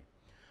correctly.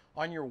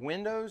 On your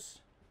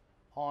windows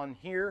on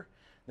here,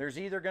 there's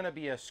either going to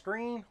be a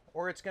screen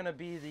or it's going to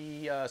be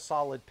the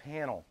solid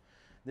panel.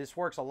 This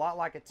works a lot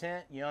like a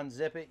tent. You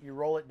unzip it, you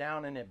roll it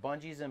down, and it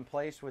bungees in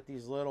place with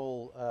these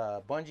little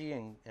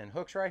bungee and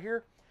hooks right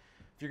here.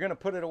 If you're going to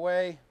put it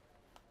away,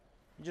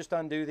 you just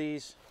undo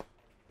these,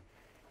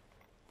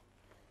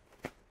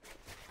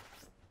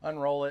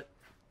 unroll it,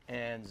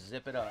 and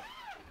zip it up.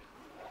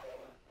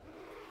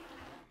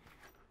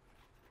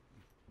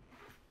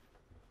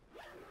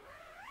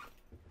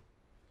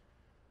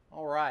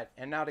 All right,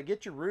 and now to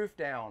get your roof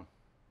down,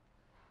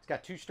 it's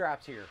got 2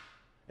 straps here.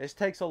 This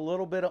takes a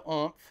little bit of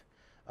oomph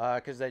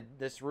because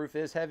this roof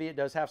is heavy. It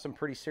does have some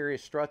pretty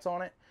serious struts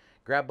on it.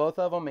 Grab both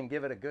of them and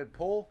give it a good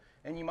pull.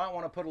 And you might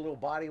want to put a little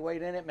body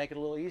weight in it, make it a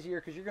little easier,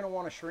 because you're going to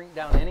want to shrink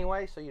down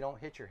anyway so you don't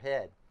hit your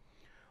head.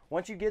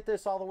 Once you get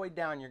this all the way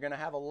down, you're going to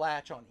have a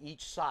latch on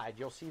each side.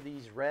 You'll see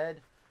these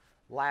red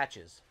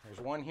latches.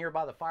 There's one here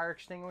by the fire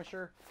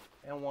extinguisher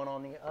and one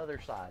on the other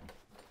side.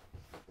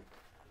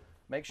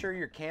 Make sure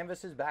your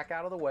canvas is back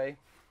out of the way.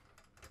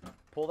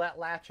 Pull that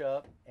latch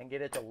up and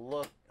get it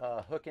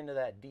to hook into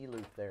that D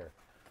loop there.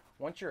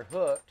 Once you're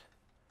hooked,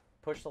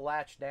 push the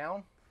latch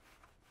down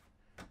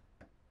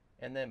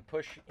and then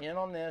push in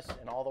on this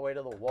and all the way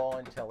to the wall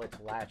until it's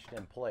latched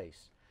in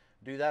place.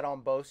 Do that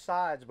on both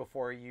sides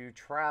before you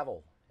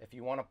travel. If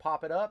you want to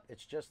pop it up,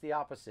 it's just the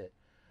opposite.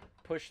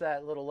 Push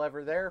that little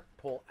lever there,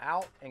 pull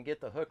out and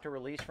get the hook to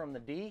release from the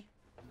D,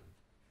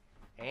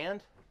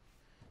 and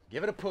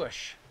give it a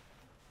push.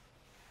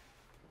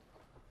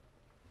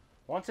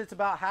 Once it's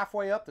about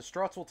halfway up, the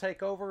struts will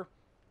take over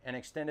and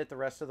extend it the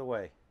rest of the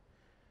way.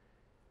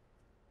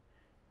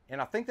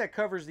 And I think that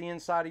covers the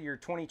inside of your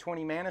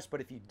 2020 Mantis, but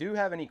if you do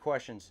have any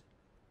questions,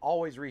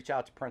 always reach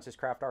out to Princess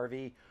Craft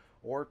RV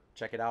or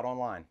check it out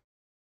online.